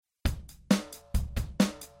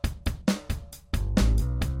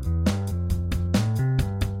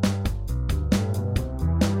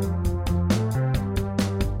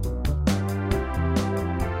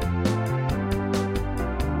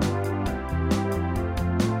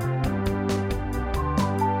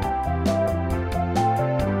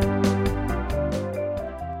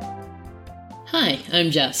Hi,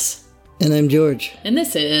 I'm Jess. And I'm George. And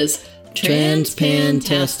this is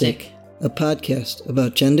Transpantastic, a podcast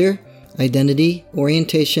about gender, identity,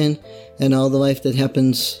 orientation, and all the life that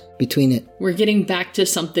happens between it. We're getting back to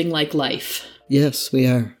something like life. Yes, we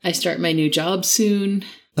are. I start my new job soon.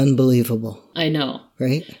 Unbelievable. I know.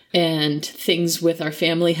 Right? And things with our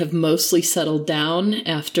family have mostly settled down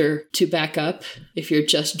after, to back up, if you're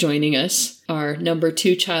just joining us, our number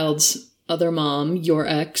 2 child's other mom, your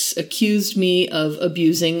ex, accused me of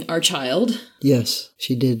abusing our child. Yes,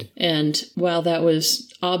 she did. And while that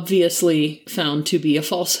was obviously found to be a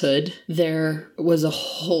falsehood, there was a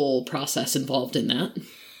whole process involved in that.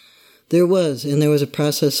 There was, and there was a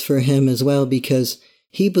process for him as well because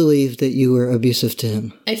he believed that you were abusive to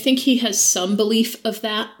him. I think he has some belief of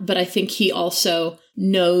that, but I think he also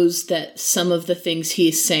knows that some of the things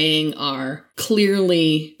he's saying are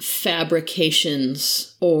clearly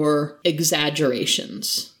fabrications or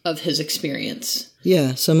exaggerations of his experience.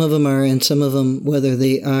 Yeah, some of them are, and some of them, whether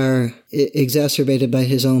they are exacerbated by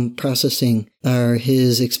his own processing, are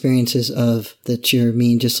his experiences of that you're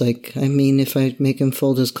mean, just like I'm mean if I make him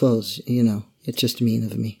fold his clothes, you know. It's just mean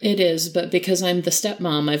of me. It is, but because I'm the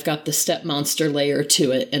stepmom, I've got the stepmonster layer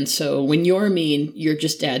to it. And so when you're mean, you're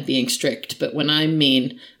just dad being strict. But when I'm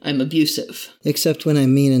mean, I'm abusive. Except when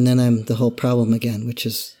I'm mean and then I'm the whole problem again, which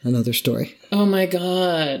is another story. Oh my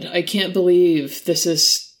God. I can't believe this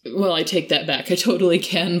is... Well, I take that back. I totally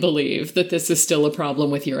can believe that this is still a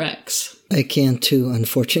problem with your ex. I can too,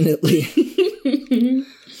 unfortunately.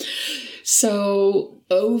 So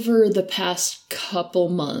over the past couple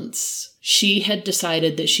months, she had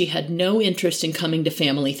decided that she had no interest in coming to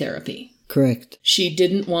family therapy. Correct. She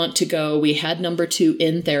didn't want to go. We had number 2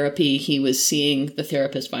 in therapy. He was seeing the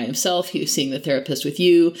therapist by himself. He was seeing the therapist with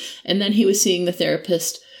you. And then he was seeing the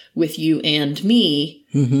therapist with you and me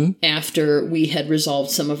after we had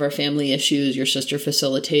resolved some of our family issues. Your sister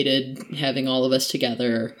facilitated having all of us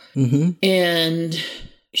together. And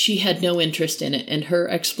she had no interest in it. And her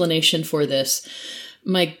explanation for this,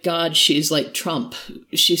 my God, she's like Trump.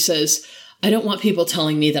 She says, I don't want people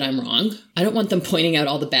telling me that I'm wrong. I don't want them pointing out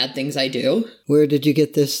all the bad things I do. Where did you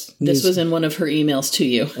get this news? This was in one of her emails to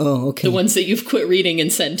you. Oh, okay. The ones that you've quit reading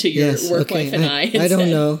and sent to your work wife and I. I don't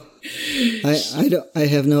know. I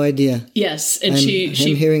have no idea. Yes, and I'm she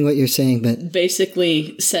hearing what you're saying, but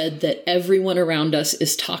basically said that everyone around us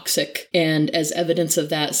is toxic, and as evidence of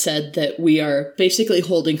that said that we are basically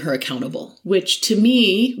holding her accountable, which to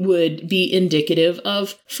me would be indicative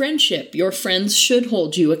of friendship. Your friends should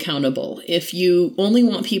hold you accountable. If you only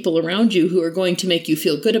want people around you who are going to make you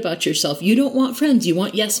feel good about yourself, you don't want friends, you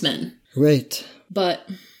want yes men. Right. But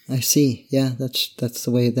I see. Yeah, that's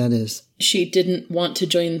the way that is. She didn't want to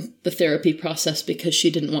join the therapy process because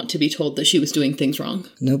she didn't want to be told that she was doing things wrong.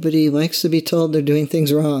 Nobody likes to be told they're doing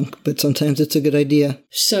things wrong, but sometimes it's a good idea.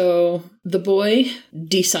 So the boy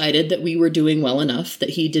decided that we were doing well enough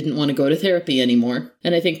that he didn't want to go to therapy anymore.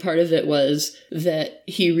 And I think part of it was that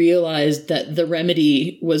he realized that the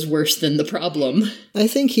remedy was worse than the problem. I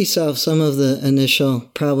think he solved some of the initial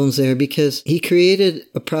problems there because he created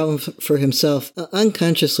a problem for himself,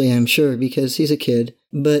 unconsciously, I'm sure, because he's a kid.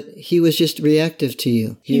 But he was just reactive to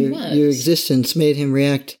you. Your existence made him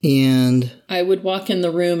react, and I would walk in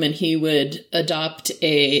the room and he would adopt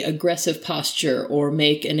a aggressive posture or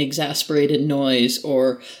make an exasperated noise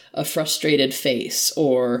or a frustrated face,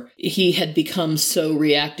 or he had become so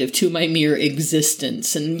reactive to my mere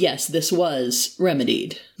existence. And yes, this was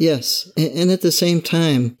remedied. Yes. And at the same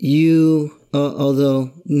time, you,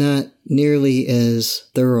 although not nearly as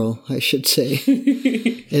thorough, I should say,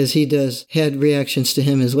 as he does, had reactions to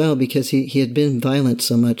him as well because he had been violent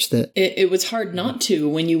so much that... It was hard not to.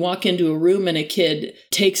 When you walk into a room and a kid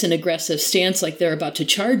takes an aggressive stance like they're about to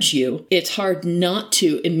charge you, it's hard not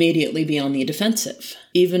to immediately be on the defensive.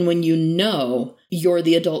 Even when you know you're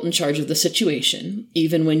the adult in charge of the situation,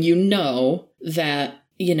 even when you know that,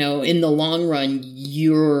 you know, in the long run,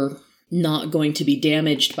 you're not going to be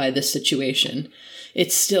damaged by this situation,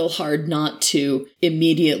 it's still hard not to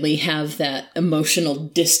immediately have that emotional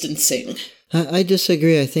distancing. I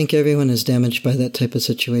disagree. I think everyone is damaged by that type of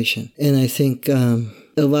situation. And I think a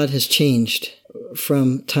lot has changed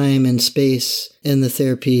from time and space and the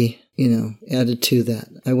therapy, you know, added to that.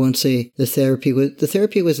 I won't say the therapy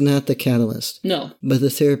was not the catalyst. No. But the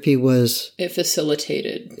therapy was... It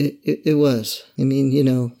facilitated. It was. I mean, you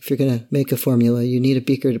know, if you're going to make a formula, you need a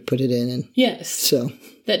beaker to put it in. And yes. So...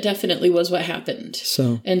 That definitely was what happened.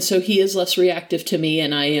 And so he is less reactive to me,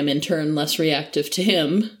 and I am in turn less reactive to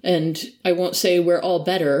him. And I won't say we're all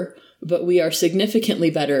better, but we are significantly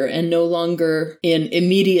better and no longer in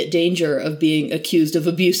immediate danger of being accused of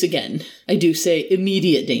abuse again. I do say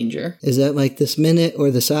immediate danger. Is that like this minute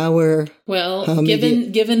or this hour? Well,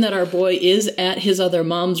 given that our boy is at his other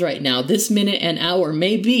mom's right now, this minute and hour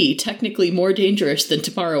may be technically more dangerous than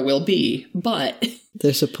tomorrow will be, but...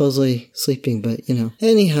 They're supposedly sleeping, but,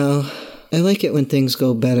 Anyhow, I like it when things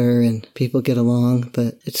go better and people get along,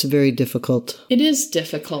 but it's very difficult. It is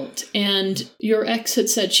difficult. And your ex had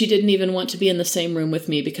said she didn't even want to be in the same room with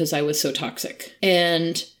me because I was so toxic.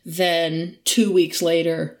 And then 2 weeks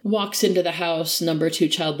later, walks into the house, number 2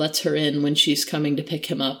 child lets her in when she's coming to pick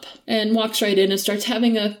him up, and walks right in and starts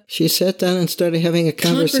having She sat down and started having a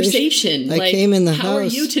conversation. I came in the house. How are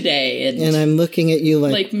you today? And I'm looking at you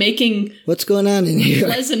like making... What's going on in here?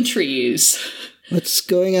 Pleasantries. What's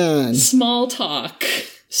going on? Small talk.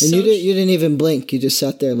 And you didn't even blink. You just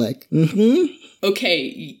sat there like, mm-hmm.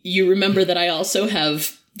 Okay, you remember that I also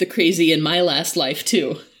have the crazy in my last life,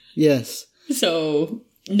 too. Yes. So,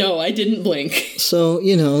 no, I didn't blink. So,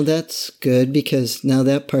 that's good because now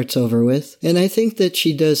that part's over with. And I think that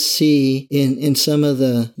she does see in some of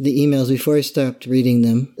the emails before I stopped reading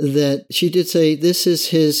them that she did say this is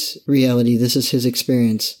his reality, this is his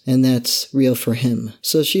experience, and that's real for him.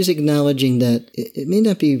 So she's acknowledging that it may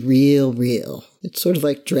not be real. It's sort of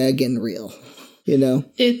like dragon real,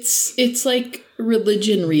 It's like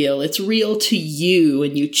religion real. It's real to you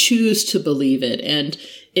and you choose to believe it. And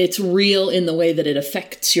it's real in the way that it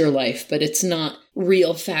affects your life, but it's not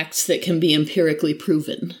real facts that can be empirically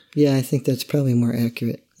proven. Yeah, I think that's probably more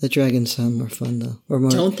accurate. The dragons sound more fun, though. Or more,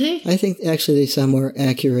 don't they? I think actually they sound more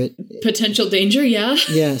accurate. Potential danger, yeah?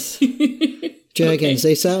 Yes. Dragons,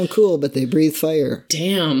 They sound cool, but they breathe fire.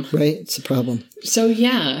 Damn. Right? It's a problem. So,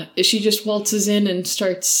 yeah, she just waltzes in and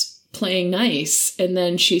starts playing nice, and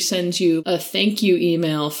then she sends you a thank you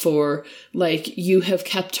email for, you have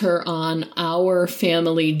kept her on our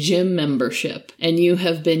family gym membership, and you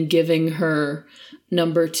have been giving her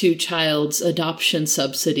number 2 child's adoption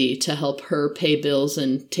subsidy to help her pay bills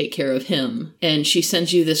and take care of him. And she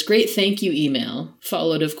sends you this great thank you email,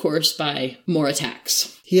 followed, of course, by more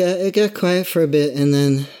attacks. Yeah, it got quiet for a bit, and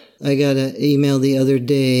then I got an email the other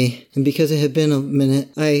day, and because it had been a minute,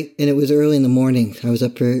 and it was early in the morning. I was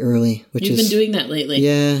up very early, You've been doing that lately.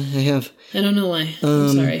 Yeah, I have. I don't know why.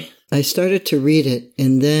 I'm sorry. I started to read it,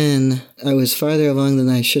 and then I was farther along than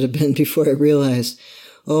I should have been before I realized,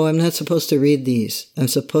 I'm not supposed to read these. I'm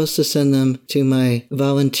supposed to send them to my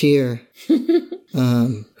volunteer,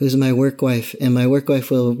 who's my work wife, and my work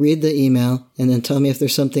wife will read the email and then tell me if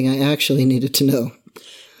there's something I actually needed to know.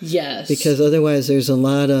 Yes. Because otherwise there's a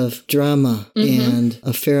lot of drama, and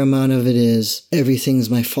a fair amount of it is everything's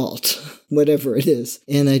my fault, whatever it is.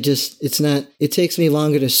 And it takes me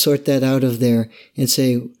longer to sort that out of there and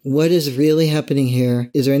say, what is really happening here?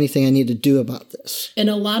 Is there anything I need to do about this? And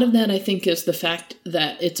a lot of that, I think, is the fact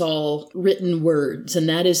that it's all written words, and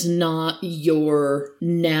that is not your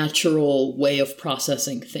natural way of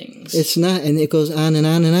processing things. It's not, and it goes on and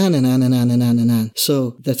on and on and on and on and on and on.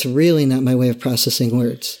 So that's really not my way of processing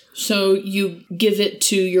words. So you give it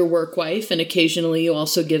to your work wife, and occasionally you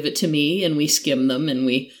also give it to me, and we skim them, and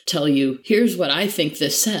we tell you, here's what I think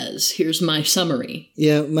this says. Here's my summary.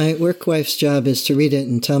 Yeah, my work wife's job is to read it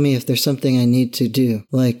and tell me if there's something I need to do.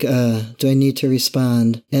 Like, do I need to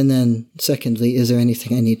respond? And then, secondly, is there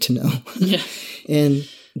anything I need to know? Yeah. And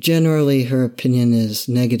generally, her opinion is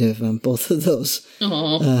negative on both of those.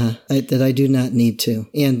 That I do not need to.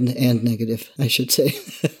 And negative, I should say.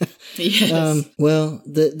 Yes. Well,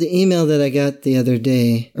 the email that I got the other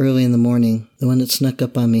day, early in the morning, the one that snuck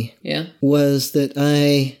up on me, was that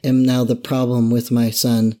I am now the problem with my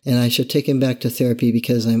son, and I should take him back to therapy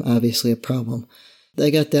because I'm obviously a problem. I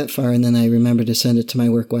got that far, and then I remembered to send it to my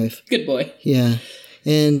work wife. Good boy. Yeah.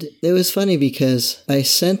 And it was funny because I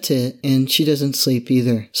sent it and she doesn't sleep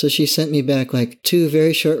either. So she sent me back 2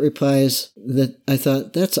 very short replies that I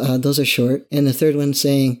thought, that's odd, those are short. And the third one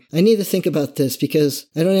saying, I need to think about this because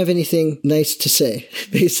I don't have anything nice to say,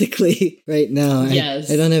 basically, right now. Yes.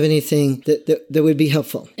 I don't have anything that would be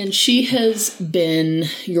helpful. And she has been,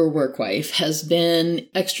 your work wife, has been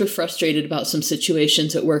extra frustrated about some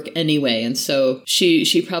situations at work anyway. And so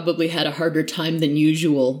she probably had a harder time than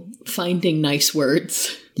usual finding nice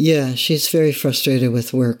words. Yeah, she's very frustrated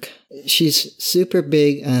with work. She's super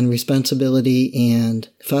big on responsibility and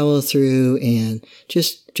follow through and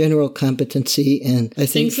just general competency, and I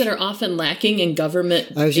think things that are often lacking in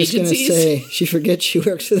government agencies. I was just going to say, she forgets she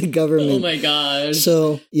works for the government. Oh my God.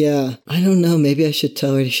 So, yeah, I don't know. Maybe I should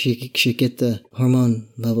tell her she should get the hormone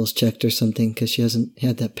levels checked or something because she hasn't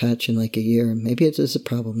had that patch in a year. Maybe it is a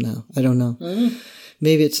problem now. I don't know.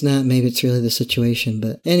 maybe it's not, maybe it's really the situation.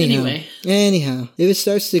 But anyhow, if it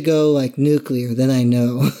starts to go like nuclear, then I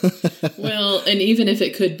know. Well, and even if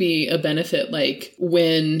it could be a benefit, like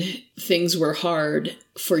when things were hard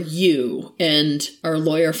for you, and our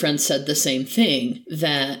lawyer friend said the same thing,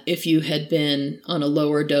 that if you had been on a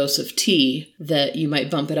lower dose of tea, that you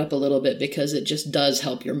might bump it up a little bit because it just does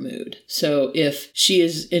help your mood. So if she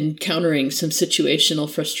is encountering some situational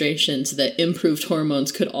frustrations, that improved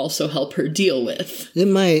hormones could also help her deal with. It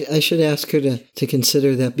might. I should ask her to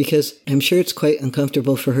consider that, because I'm sure it's quite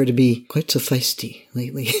uncomfortable for her to be quite so feisty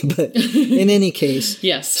lately. But in any case,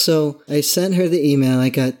 yes. So I sent her the email. I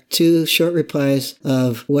got 2 short replies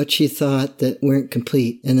of what she thought that weren't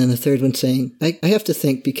complete, and then the third one saying, I have to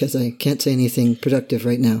think because I can't say anything productive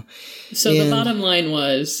right now. So the bottom line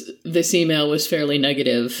was, this email was fairly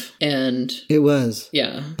negative, and it was.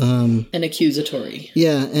 Yeah. And accusatory.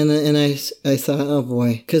 Yeah, and I thought, oh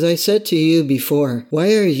boy, because I said to you before,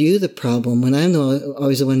 why are you the problem when I'm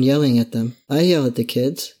always the one yelling at them? I yell at the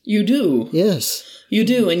kids. You do. Yes. You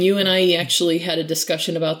do, and you and I actually had a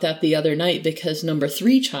discussion about that the other night, because number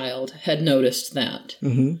 3 child had noticed that.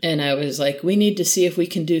 Mm-hmm. And I was like, we need to see if we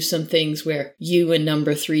can do some things where you and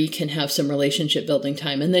number 3 can have some relationship building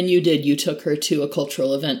time. And then you did. You took her to a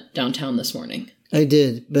cultural event downtown this morning. I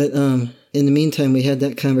did, but in the meantime, we had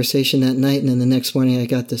that conversation that night, and then the next morning I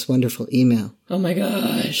got this wonderful email. Oh my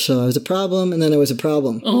gosh. So I was a problem, and then I was a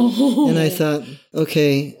problem. Oh. And I thought,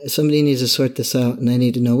 okay, somebody needs to sort this out, and I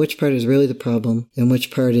need to know which part is really the problem and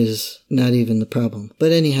which part is not even the problem.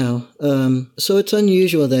 But anyhow, so it's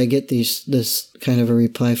unusual that I get this kind of a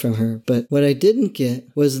reply from her. But what I didn't get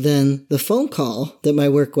was then the phone call that my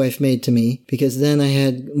work wife made to me, because then I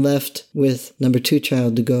had left with number 2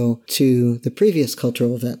 child to go to the previous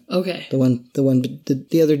cultural event. Okay.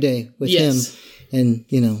 The other day with him. And,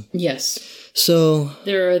 Yes. So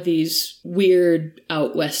there are these weird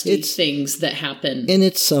out westy things that happen. And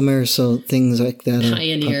it's summer, so things like that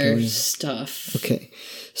Pioneer are stuff. Okay.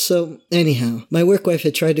 So anyhow, my work wife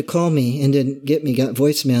had tried to call me and didn't get me, got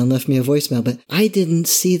voicemail and left me a voicemail, but I didn't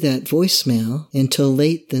see that voicemail until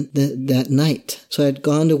late that night. So I had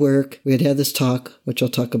gone to work. We had this talk, which I'll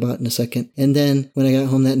talk about in a second. And then when I got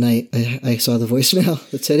home that night, I saw the voicemail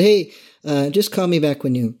that said, hey, just call me back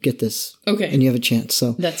when you get this. Okay. And you have a chance.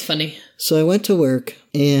 So that's funny. So I went to work,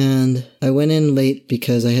 and I went in late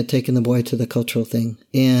because I had taken the boy to the cultural thing.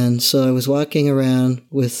 And so I was walking around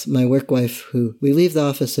with my work wife, who we leave the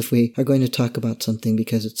office if we are going to talk about something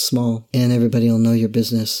because it's small and everybody will know your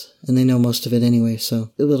business. And they know most of it anyway,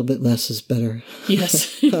 so a little bit less is better.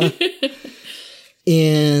 Yes.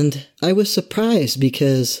 And I was surprised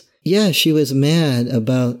because yeah, she was mad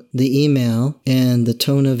about the email and the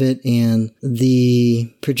tone of it and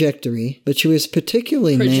the trajectory, but she was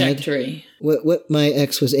particularly mad what my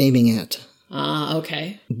ex was aiming at. Ah,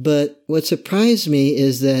 okay. But what surprised me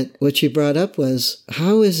is that what she brought up was,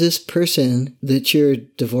 how is this person that you're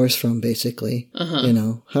divorced from, basically,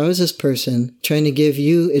 how is this person trying to give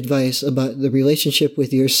you advice about the relationship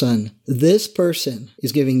with your son? This person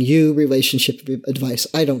is giving you relationship advice.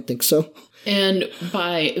 I don't think so. And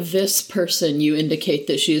by this person, you indicate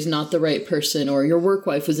that she is not the right person, or your work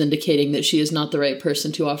wife was indicating that she is not the right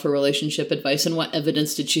person to offer relationship advice. And what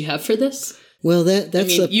evidence did she have for this? Well,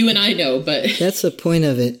 that's you and I know, but that's the point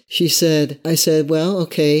of it. I said, well,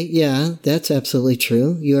 okay, yeah, that's absolutely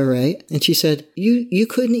true. You're right. And she said, you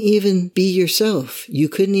couldn't even be yourself. You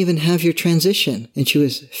couldn't even have your transition. And she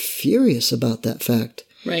was furious about that fact.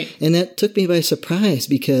 Right. And that took me by surprise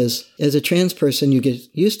because as a trans person, you get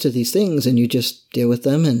used to these things and you just deal with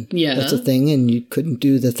them and that's a thing and you couldn't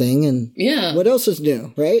do the thing and what else is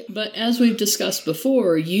new, right? But as we've discussed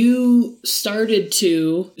before, you started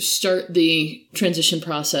the transition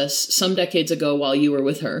process some decades ago while you were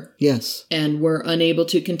with her. Yes. And were unable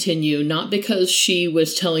to continue, not because she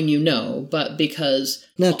was telling you no, but because...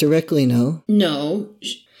 Not directly no. No.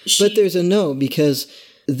 But there's a no because...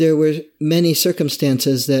 There were many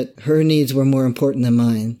circumstances that her needs were more important than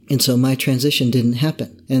mine. And so my transition didn't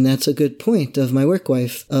happen. And that's a good point of my work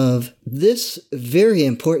wife of this very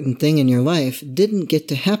important thing in your life didn't get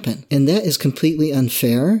to happen. And that is completely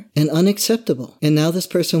unfair and unacceptable. And now this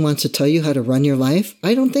person wants to tell you how to run your life?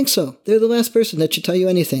 I don't think so. They're the last person that should tell you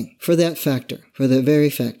anything for that factor, for that very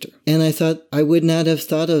factor. And I thought I would not have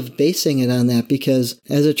thought of basing it on that because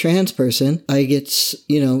as a trans person, I get,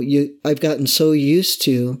 I've gotten so used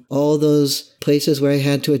to all those places where I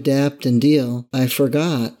had to adapt and deal, I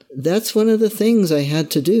forgot. That's one of the things I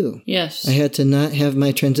had to do. Yes. I had to not have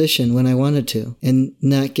my transition when I wanted to and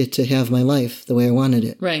not get to have my life the way I wanted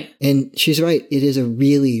it. Right. And she's right. It is a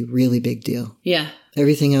really, really big deal. Yeah.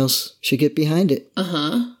 Everything else should get behind it.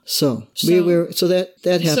 Uh-huh. So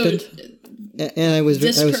that happened. And I was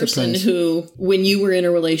person surprised. Who, when you were in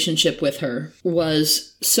a relationship with her,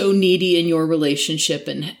 was so needy in your relationship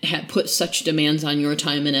and had put such demands on your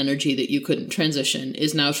time and energy that you couldn't transition,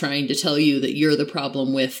 is now trying to tell you that you're the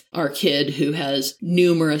problem with our kid who has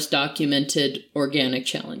numerous documented organic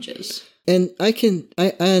challenges. And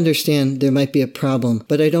I understand there might be a problem,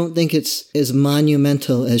 but I don't think it's as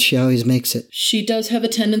monumental as she always makes it. She does have a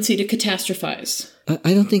tendency to catastrophize.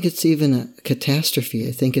 I don't think it's even a catastrophe.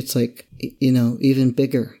 I think it's like, even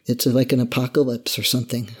bigger. It's like an apocalypse or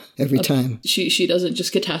something every time. She doesn't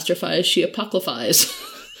just catastrophize, she apocryphies.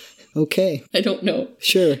 Okay. I don't know.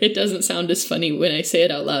 Sure. It doesn't sound as funny when I say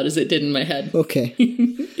it out loud as it did in my head. Okay.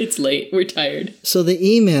 It's late. We're tired. So the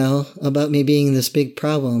email about me being this big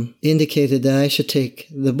problem indicated that I should take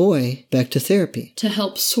the boy back to therapy. To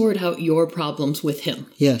help sort out your problems with him.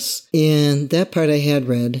 Yes. And that part I had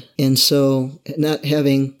read. And so, not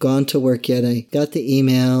having gone to work yet, I got the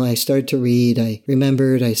email. I started to read. I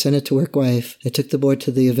remembered. I sent it to work wife. I took the boy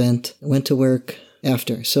to the event. Went to work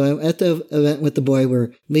after. So I'm at the event with the boy.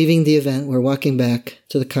 We're leaving the event. We're walking back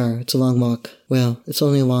to the car. It's a long walk. Well, it's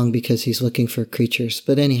only long because he's looking for creatures.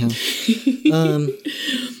 But anyhow.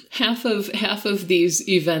 Half of these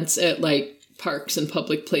events at parks and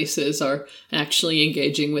public places are actually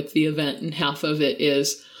engaging with the event, and half of it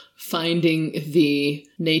is finding the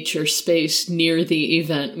nature space near the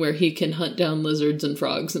event where he can hunt down lizards and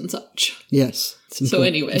frogs and such. Yes. So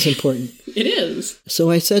anyway. It's important. It is.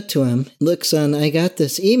 So I said to him, look, son, I got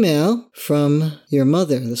this email from your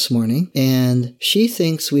mother this morning, and she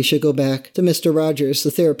thinks we should go back to Mr. Rogers,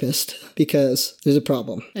 the therapist, because there's a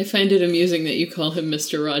problem. I find it amusing that you call him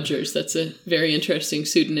Mr. Rogers. That's a very interesting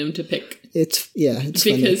pseudonym to pick. It's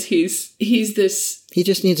because funny. he's this... He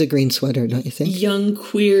just needs a green sweater, don't you think? Young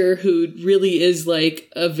queer who really is like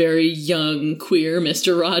a very young queer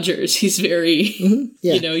Mr. Rogers. He's very,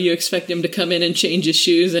 yeah. You expect him to come in and change his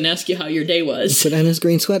shoes and ask you how your day was. Put on his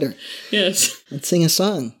green sweater. Yes. Let's sing a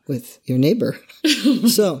song with your neighbor.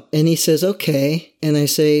 And he says, okay. And I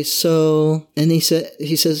say, so, and he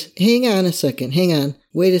says, hang on a second, hang on.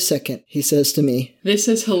 Wait a second, he says to me. This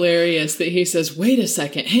is hilarious that he says, wait a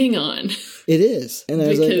second, hang on. It is. And I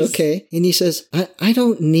was like, okay. And he says, I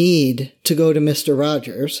don't need to go to Mr.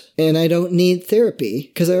 Rogers, and I don't need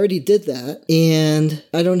therapy because I already did that. And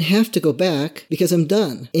I don't have to go back because I'm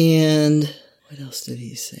done. And what else did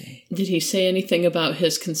he say? Did he say anything about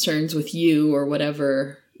his concerns with you or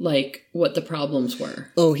whatever? Like what the problems were.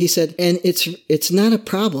 Oh, he said, and it's not a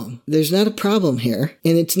problem. There's not a problem here,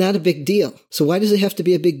 and it's not a big deal. So why does it have to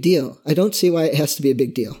be a big deal? I don't see why it has to be a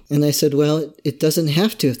big deal. And I said, well, it doesn't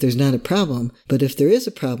have to if there's not a problem. But if there is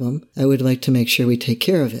a problem, I would like to make sure we take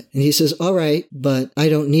care of it. And he says, all right, but I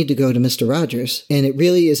don't need to go to Mr. Rogers, and it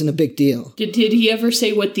really isn't a big deal. Did he ever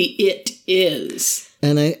say what the it is?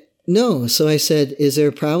 And no. So I said, is there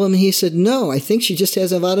a problem? And he said, no, I think she just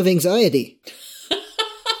has a lot of anxiety.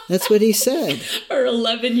 That's what he said. Our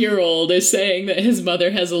 11-year-old is saying that his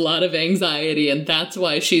mother has a lot of anxiety, and that's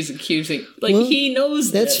why she's accusing. He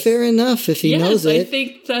knows that's this. Fair enough if he knows it. I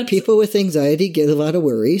think that's... People with anxiety get a lot of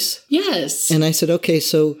worries. Yes. And I said, okay,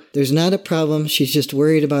 so there's not a problem. She's just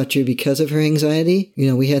worried about you because of her anxiety.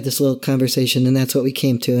 We had this little conversation, and that's what we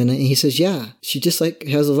came to. And he says, yeah, she just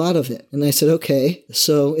has a lot of it. And I said, okay,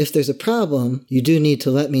 so if there's a problem, you do need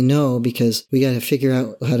to let me know because we got to figure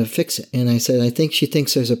out how to fix it. And I said, I think she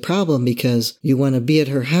thinks there's a problem because you want to be at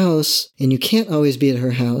her house and you can't always be at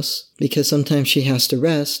her house because sometimes she has to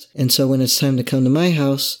rest. And so when it's time to come to my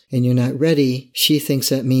house and you're not ready, she thinks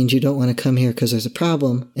that means you don't want to come here because there's a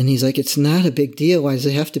problem. And he's like, it's not a big deal. Why does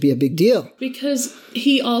it have to be a big deal? Because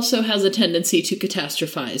he also has a tendency to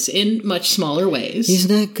catastrophize in much smaller ways. He's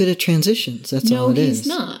not good at transitions. That's all it is.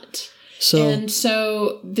 No, he's not.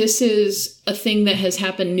 So this is a thing that has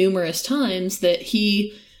happened numerous times that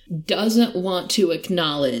he doesn't want to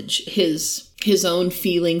acknowledge his own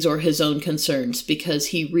feelings or his own concerns because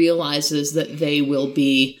he realizes that they will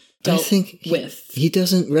be dealt with. He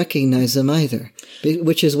doesn't recognize them either,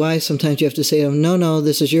 which is why sometimes you have to say to him, no,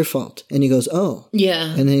 this is your fault. And he goes, oh. Yeah.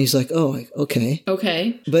 And then he's like, oh, okay.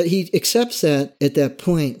 Okay. But he accepts that at that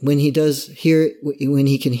point when he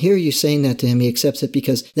can hear you saying that to him, he accepts it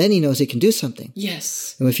because then he knows he can do something.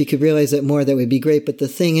 Yes. And if he could realize that more, that would be great. But the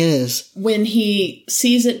thing is, when he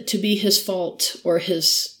sees it to be his fault or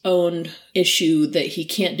his own issue that he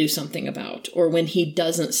can't do something about, or when he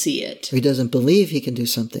doesn't see it, or he doesn't believe he can do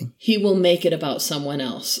something, he will make it about someone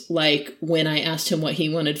else. Like when I asked him what he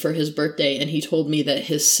wanted for his birthday and he told me that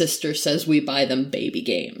his sister says we buy them baby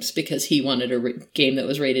games because he wanted a game that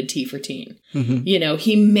was rated T for teen. Mm-hmm.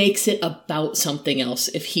 He makes it about something else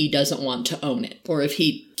if he doesn't want to own it, or if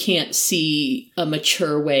he can't see a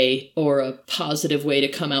mature way or a positive way to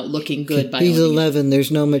come out looking good by He's 11.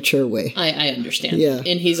 There's no mature way. I understand. Yeah.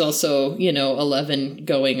 And he's also, 11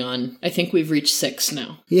 going on. I think we've reached 6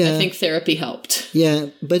 now. Yeah. I think therapy helped. Yeah,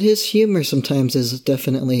 but his humor sometimes is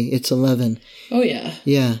definitely, it's 11. Oh, yeah.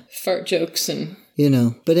 Yeah. Fart jokes and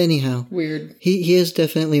But anyhow. weird. He is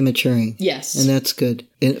definitely maturing. Yes. And that's good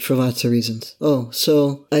for lots of reasons. Oh,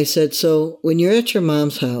 so I said, so when you're at your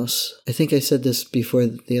mom's house, I think I said this before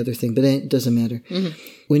the other thing, but it doesn't matter. Mm-hmm.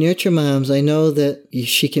 When you're at your mom's, I know that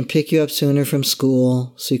she can pick you up sooner from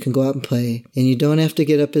school so you can go out and play. And you don't have to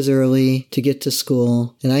get up as early to get to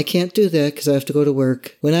school. And I can't do that because I have to go to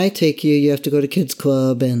work. When I take you, you have to go to kids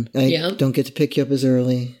club and I don't get to pick you up as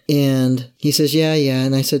early. And he says, yeah.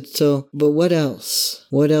 And I said, but what else?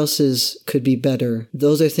 What else could be better?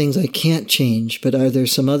 Those are things I can't change, but are there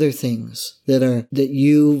some other things that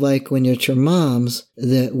you like when you're at your mom's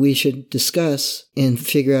that we should discuss and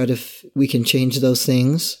figure out if we can change those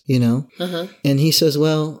things, Uh-huh. And he says,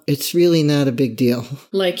 well, it's really not a big deal.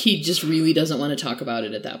 Like he just really doesn't want to talk about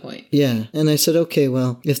it at that point. Yeah. And I said, okay,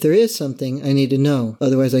 well, if there is something, I need to know.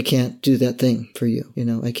 Otherwise, I can't do that thing for you.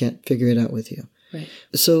 I can't figure it out with you. Right.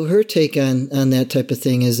 So her take on that type of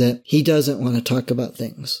thing is that he doesn't want to talk about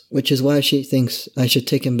things, which is why she thinks I should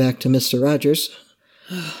take him back to Mr. Rogers.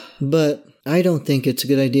 But I don't think it's a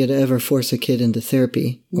good idea to ever force a kid into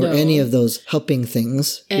therapy or any of those helping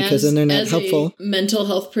things because then they're not helpful. A mental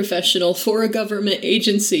health professional for a government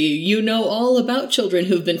agency, you know all about children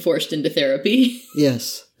who've been forced into therapy.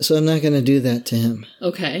 Yes. So I'm not going to do that to him.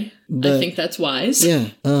 Okay. But, I think that's wise. Yeah.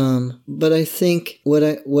 But I think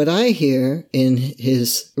what I hear in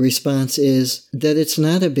his response is that it's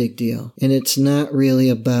not a big deal. And it's not really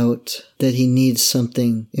about that he needs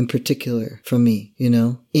something in particular from me,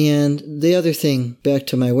 And the other thing, back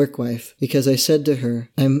to my work wife, because I said to her,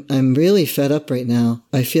 I'm really fed up right now.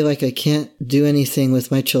 I feel like I can't do anything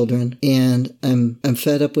with my children and I'm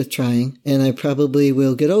fed up with trying and I probably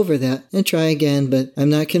will get over that and try again, but I'm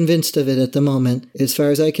not convinced of it at the moment. As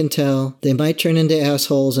far as I can tell, they might turn into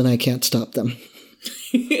assholes and I can't stop them.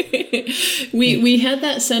 We had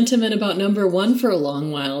that sentiment about number 1 for a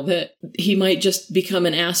long while, that he might just become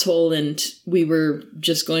an asshole and we were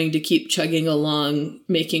just going to keep chugging along,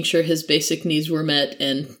 making sure his basic needs were met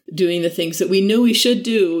and doing the things that we knew we should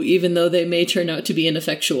do, even though they may turn out to be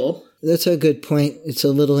ineffectual. That's a good point. It's a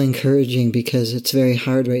little encouraging because it's very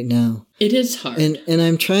hard right now. It is hard. And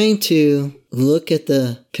I'm trying to look at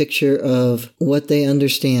the picture of what they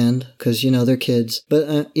understand, because, they're kids.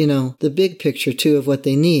 But, the big picture, too, of what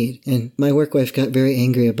they need. And my work wife got very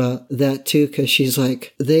angry about that, too, because she's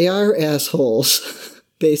like, they are assholes.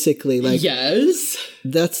 Basically, like, yes,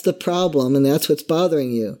 that's the problem, and that's what's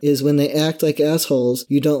bothering you, is when they act like assholes,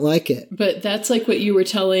 you don't like it. But that's like what you were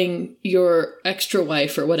telling your extra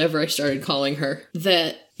wife, or whatever I started calling her,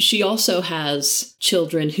 that she also has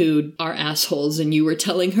children who are assholes, and you were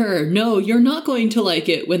telling her, no, you're not going to like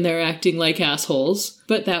it when they're acting like assholes,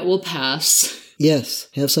 but that will pass. Yes,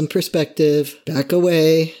 have some perspective, back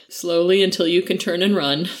away. Slowly until you can turn and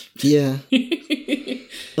run. Yeah.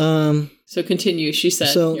 So continue, she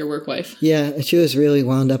said, your work wife. Yeah, she was really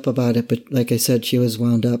wound up about it, but like I said, she was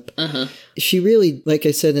wound up. Uh-huh. She really, like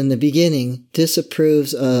I said in the beginning,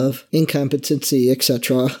 disapproves of incompetency,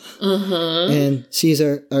 etc. Uh-huh. And sees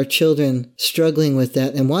our children struggling with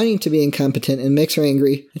that and wanting to be incompetent and makes her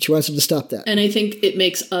angry, and she wants them to stop that. And I think it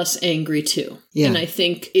makes us angry too. Yeah. And I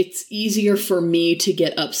think it's easier for me to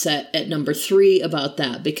get upset at number 3 about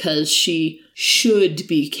that because she should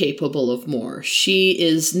be capable of more. She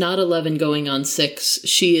is not 11 going on 6.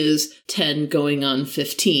 She is 10 going on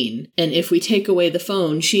 15. And if we take away the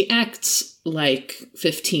phone, she acts like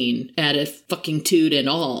 15 attitude and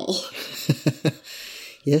all.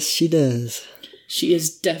 Yes, she does. She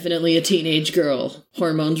is definitely a teenage girl.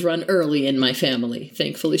 Hormones run early in my family.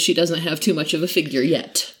 Thankfully, she doesn't have too much of a figure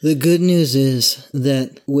yet. The good news is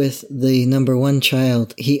that with the number 1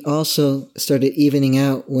 child, he also started evening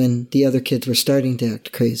out when the other kids were starting to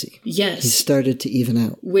act crazy. Yes. He started to even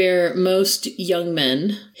out. Where most young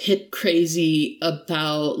men hit crazy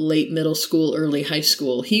about late middle school, early high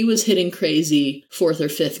school, he was hitting crazy 4th or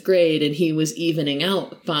 5th grade, and he was evening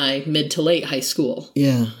out by mid to late high school.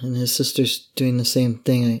 Yeah, and his sister's doing the same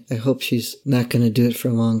thing. I hope she's not going to do it for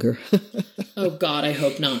longer. Oh God, I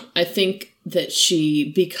hope not. I think that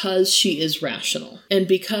because she is rational, and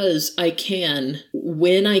because I can,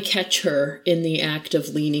 when I catch her in the act of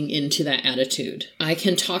leaning into that attitude, I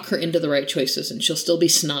can talk her into the right choices, and she'll still be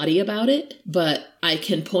snotty about it, but I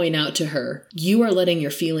can point out to her, you are letting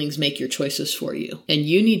your feelings make your choices for you. And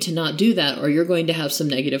you need to not do that or you're going to have some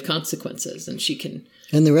negative consequences. And she can...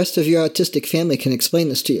 And the rest of your autistic family can explain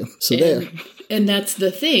this to you. So there. And that's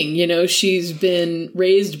the thing, you know, she's been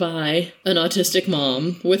raised by an autistic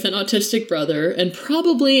mom with an autistic brother and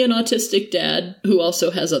probably an autistic dad who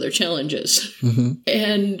also has other challenges. Mm-hmm.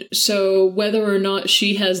 And so whether or not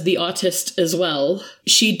she has the autist as well,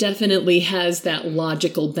 she definitely has that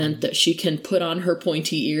logical bent that she can put on her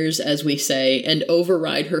pointy ears, as we say, and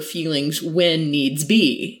override her feelings when needs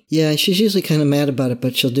be. Yeah, she's usually kind of mad about it,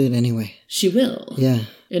 but she'll do it anyway. She will. Yeah.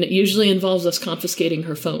 And it usually involves us confiscating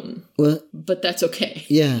her phone. Well, but that's okay.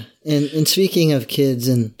 Yeah. And speaking of kids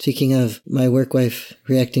and speaking of my work wife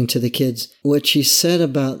reacting to the kids, what she said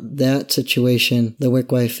about that situation, the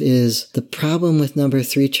work wife, is the problem with number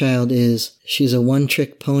 3 child is she's a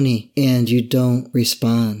one-trick pony and you don't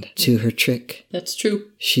respond to her trick. That's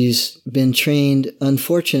true. She's been trained,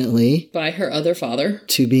 unfortunately, by her other father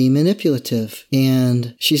to be manipulative.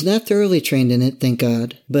 And she's not thoroughly trained in it, thank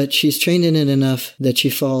God, but she's trained in it enough that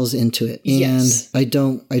she falls into it. Yes.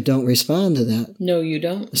 And I don't respond to that. No, you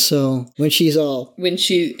don't. So when she's all... When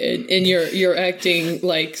she... And you're acting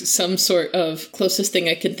like some sort of... Closest thing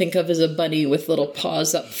I can think of is a bunny with little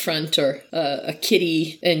paws up front or a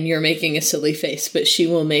kitty, and you're making a silly face, but she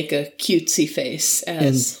will make a cutesy face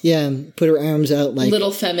as... And put her arms out like...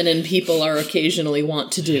 Little feminine people are occasionally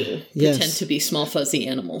want to do. Yes. Pretend to be small fuzzy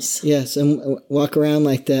animals. Yes, and walk around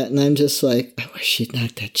like that, and I'm just like, I wish she'd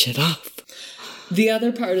knock that shit off. The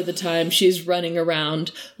other part of the time, she's running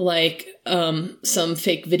around like some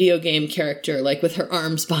fake video game character, like with her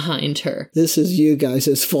arms behind her. This is you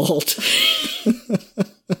guys' fault.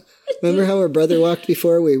 Remember how our brother walked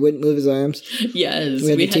before? We wouldn't move his arms? Yes, we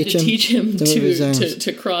had to teach him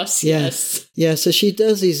to cross, yes. Yeah, so she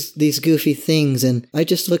does these goofy things, and I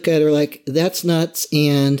just look at her like, that's nuts,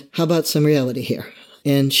 and how about some reality here?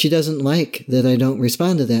 And she doesn't like that I don't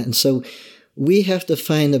respond to that, and so... We have to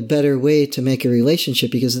find a better way to make a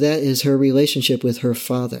relationship because that is her relationship with her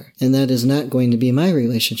father. And that is not going to be my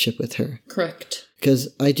relationship with her. Correct.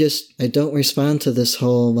 Because I don't respond to this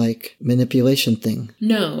whole, like, manipulation thing.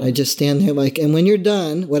 No. I just stand there like, and when you're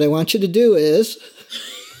done, what I want you to do is...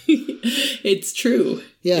 It's true.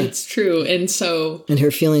 Yeah. It's true. And so... And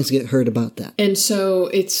her feelings get hurt about that. And so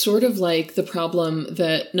it's sort of like the problem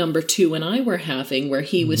that number 2 and I were having, where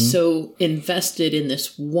he was so invested in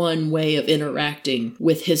this one way of interacting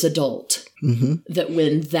with his adult, that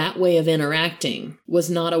when that way of interacting was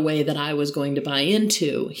not a way that I was going to buy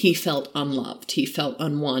into, he felt unloved. He felt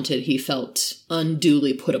unwanted. He felt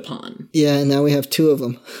unduly put upon. Yeah, and now we have 2 of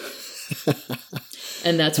them.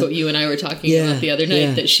 And that's what you and I were talking about the other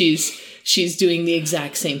night, that she's doing the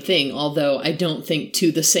exact same thing, although I don't think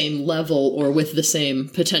to the same level or with the same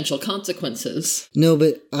potential consequences. No,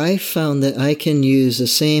 but I found that I can use the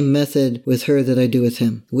same method with her that I do with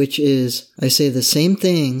him, which is I say the same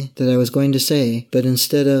thing that I was going to say, but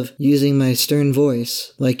instead of using my stern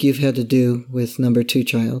voice, like you've had to do with number 2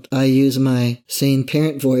 child, I use my sane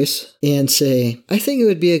parent voice and say, I think it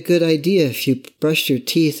would be a good idea if you brushed your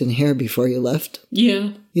teeth and hair before you left.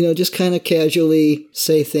 Yeah. You know, just kind of casually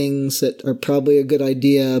say things that are probably a good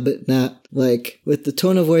idea, but not like with the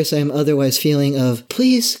tone of voice I'm otherwise feeling of,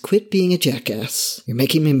 please quit being a jackass. You're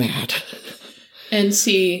making me mad. And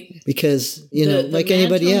see... Because, you know, like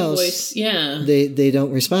anybody else, they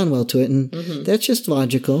don't respond well to it. And that's just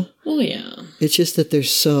logical. Well, yeah. It's just that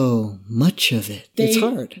there's so much of it. It's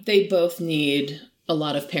hard. They both need a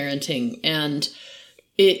lot of parenting, and...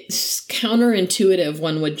 It's counterintuitive.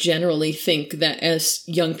 One would generally think that as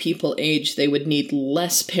young people age, they would need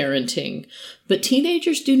less parenting. But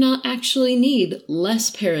teenagers do not actually need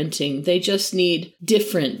less parenting. They just need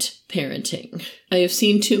different parenting. I have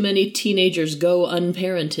seen too many teenagers go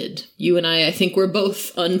unparented. You and I think we're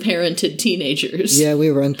both unparented teenagers. Yeah,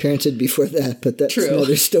 we were unparented before that, but that's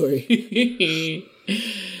another story.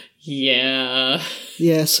 Yeah.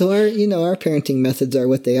 Yeah, so our parenting methods are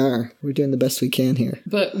what they are. We're doing the best we can here.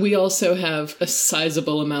 But we also have a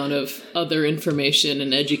sizable amount of other information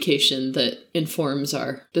and education that informs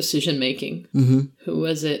our decision making. Who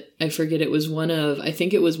was it? I forget. I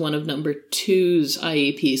think it was one of number 2's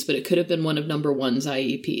IEPs, but it could have been one of number 1's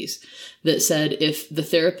IEPs that said, if the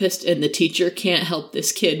therapist and the teacher can't help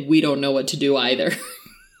this kid, we don't know what to do either.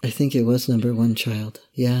 I think it was number 1 child.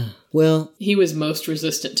 Yeah. Well... He was most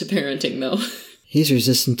resistant to parenting, though. He's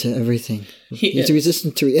resistant to everything. He's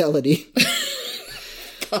resistant to reality.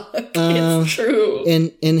 It's true.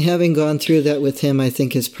 And having gone through that with him, I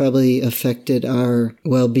think has probably affected our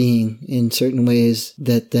well-being in certain ways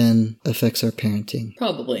that then affects our parenting.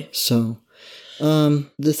 Probably. So...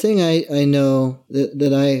 The thing I know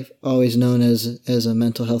that I've always known as a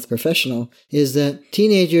mental health professional is that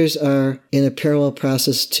teenagers are in a parallel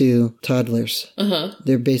process to toddlers.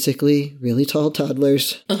 They're basically really tall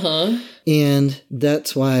toddlers. And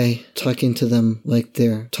that's why talking to them like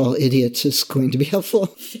they're tall idiots is going to be helpful.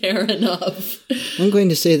 Fair enough. I'm going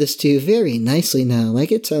to say this to you very nicely now,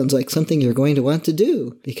 like it sounds like something you're going to want to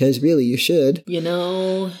do, because really you should. You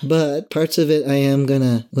know. But parts of it I am going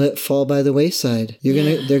to let fall by the wayside.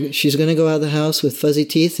 She's going to go out of the house with fuzzy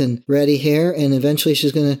teeth and ratty hair, and eventually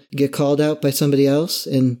she's going to get called out by somebody else,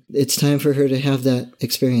 and it's time for her to have that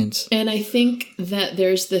experience. And I think that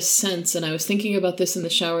there's this sense, and I was thinking about this in the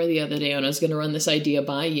shower the other day, and I was going to run this idea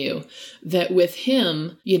by you, that with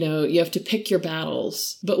him, you have to pick your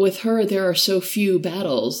battles. But with her, there are so few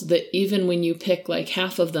battles that even when you pick like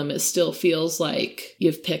half of them, it still feels like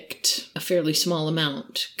you've picked a fairly small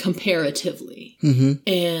amount comparatively.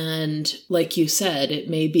 And like you said, it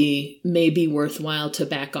may be worthwhile to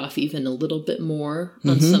back off even a little bit more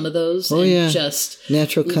on some of those. Just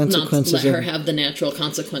natural consequences. Not let her have the natural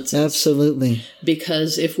consequences. Absolutely.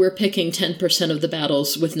 Because if we're picking 10% of the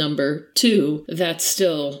battles with number 2, that's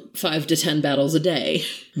still 5 to 10 battles a day.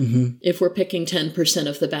 If we're picking 10%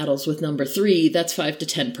 of the battles with number 3, that's 5 to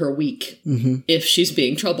 10 per week. If she's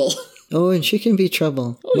being trouble. Oh, and she can be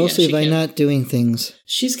trouble. Mostly by not doing things.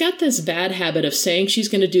 She's got this bad habit of saying she's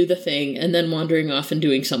going to do the thing and then wandering off and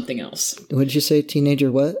doing something else. What did you say,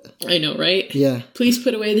 teenager what? I know, right? Yeah. Please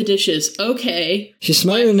put away the dishes. Okay. She's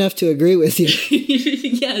smart enough to agree with you.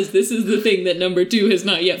 Yes, this is the thing that number 2 has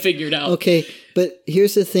not yet figured out. Okay, but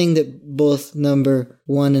here's the thing that both number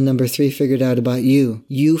 1 and number 3 figured out about you.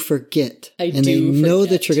 You forget. And they know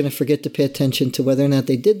that you're going to forget to pay attention to whether or not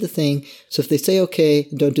they did the thing. So if they say okay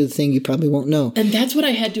and don't do the thing, you probably won't know. And that's what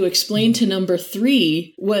I had to explain to number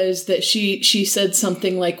 3, was that she said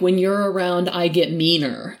something like, when you're around, I get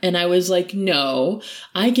meaner. And I was like, no,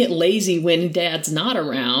 I get lazy when Dad's not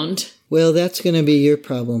around. Well, that's going to be your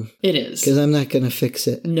problem. It is. Because I'm not going to fix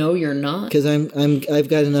it. No, you're not. Because I've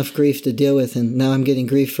got enough grief to deal with, and now I'm getting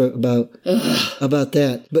grief about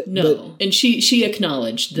that. But and she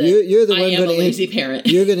acknowledged that you're the one I am a lazy parent.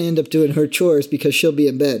 You're going to end up doing her chores because she'll be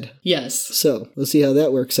in bed. Yes. So we'll see how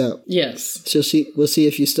that works out. Yes. We'll see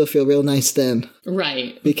if you still feel real nice then.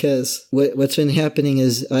 Right. Because what's been happening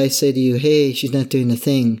is I say to you, hey, she's not doing the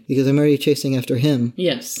thing, because I'm already chasing after him.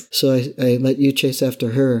 Yes. So I let you chase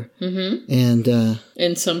after her.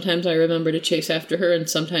 And sometimes I remember to chase after her, and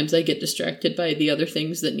sometimes I get distracted by the other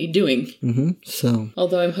things that need doing. So,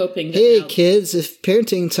 although I'm hoping that hey kids, if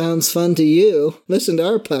parenting sounds fun to you, listen to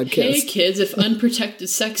our podcast. Hey kids, if unprotected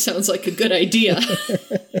sex sounds like a good idea.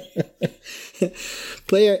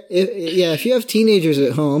 If you have teenagers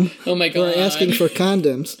at home who are asking for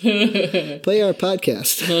condoms, play our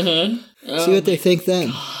podcast. See what they think then.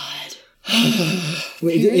 God.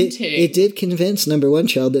 It did convince number 1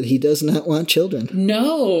 child that he does not want children.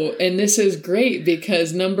 No, and this is great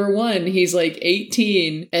because number 1, he's like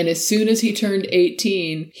 18, and as soon as he turned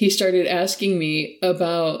 18, he started asking me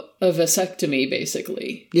about a vasectomy,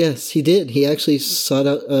 basically. Yes, he did. He actually sought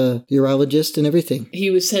out a urologist and everything.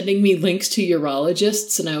 He was sending me links to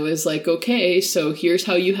urologists, and I was like, okay, so here's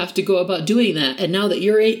how you have to go about doing that. And now that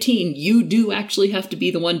you're 18, you do actually have to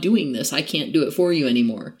be the one doing this. I can't do it for you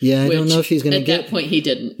anymore. Yeah, I don't know if he's going to get... At that point, he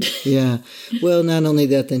didn't. Yeah. Well, not only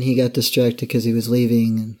that, then he got distracted because he was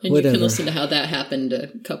leaving and whatever. You can listen to how that happened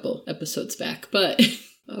a couple episodes back. But,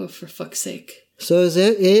 oh, for fuck's sake. So is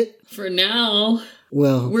that it? For now...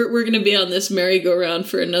 Well, we're going to be on this merry-go-round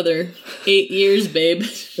for another 8 years, babe.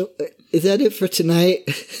 Is that it for tonight?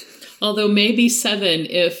 Although maybe 7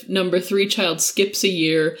 if number 3 child skips a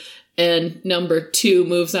year and number 2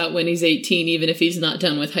 moves out when he's 18, even if he's not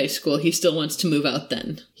done with high school. He still wants to move out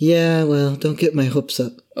then. Yeah, well, don't get my hopes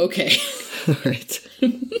up. Okay. All right.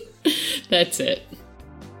 That's it.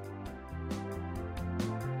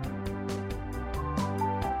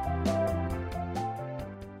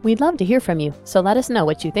 We'd love to hear from you, so let us know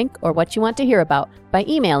what you think or what you want to hear about by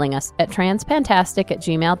emailing us at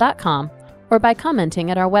transpantastic@gmail.com or by commenting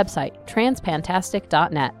at our website,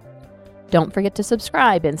 transpantastic.net. Don't forget to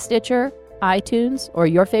subscribe in Stitcher, iTunes, or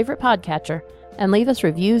your favorite podcatcher, and leave us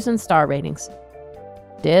reviews and star ratings.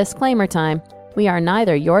 Disclaimer time. We are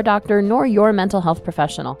neither your doctor nor your mental health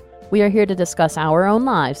professional. We are here to discuss our own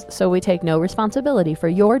lives, so we take no responsibility for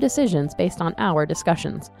your decisions based on our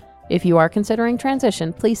discussions. If you are considering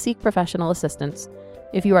transition, please seek professional assistance.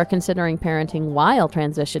 If you are considering parenting while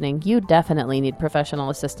transitioning, you definitely need professional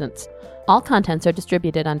assistance. All contents are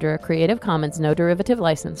distributed under a Creative Commons no derivative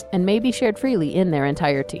license and may be shared freely in their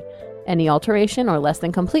entirety. Any alteration or less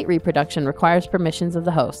than complete reproduction requires permissions of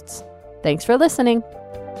the hosts. Thanks for listening.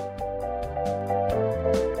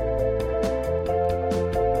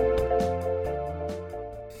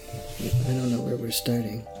 I don't know where we're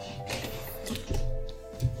starting.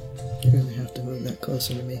 You're going to have to move that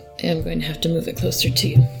closer to me. I'm going to have to move it closer to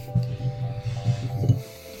you.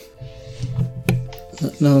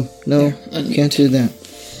 No, you can't do that.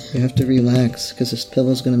 You have to relax, because this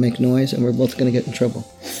pillow's going to make noise, and we're both going to get in trouble.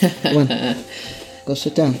 Go on. Go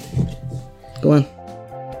sit down. Go on.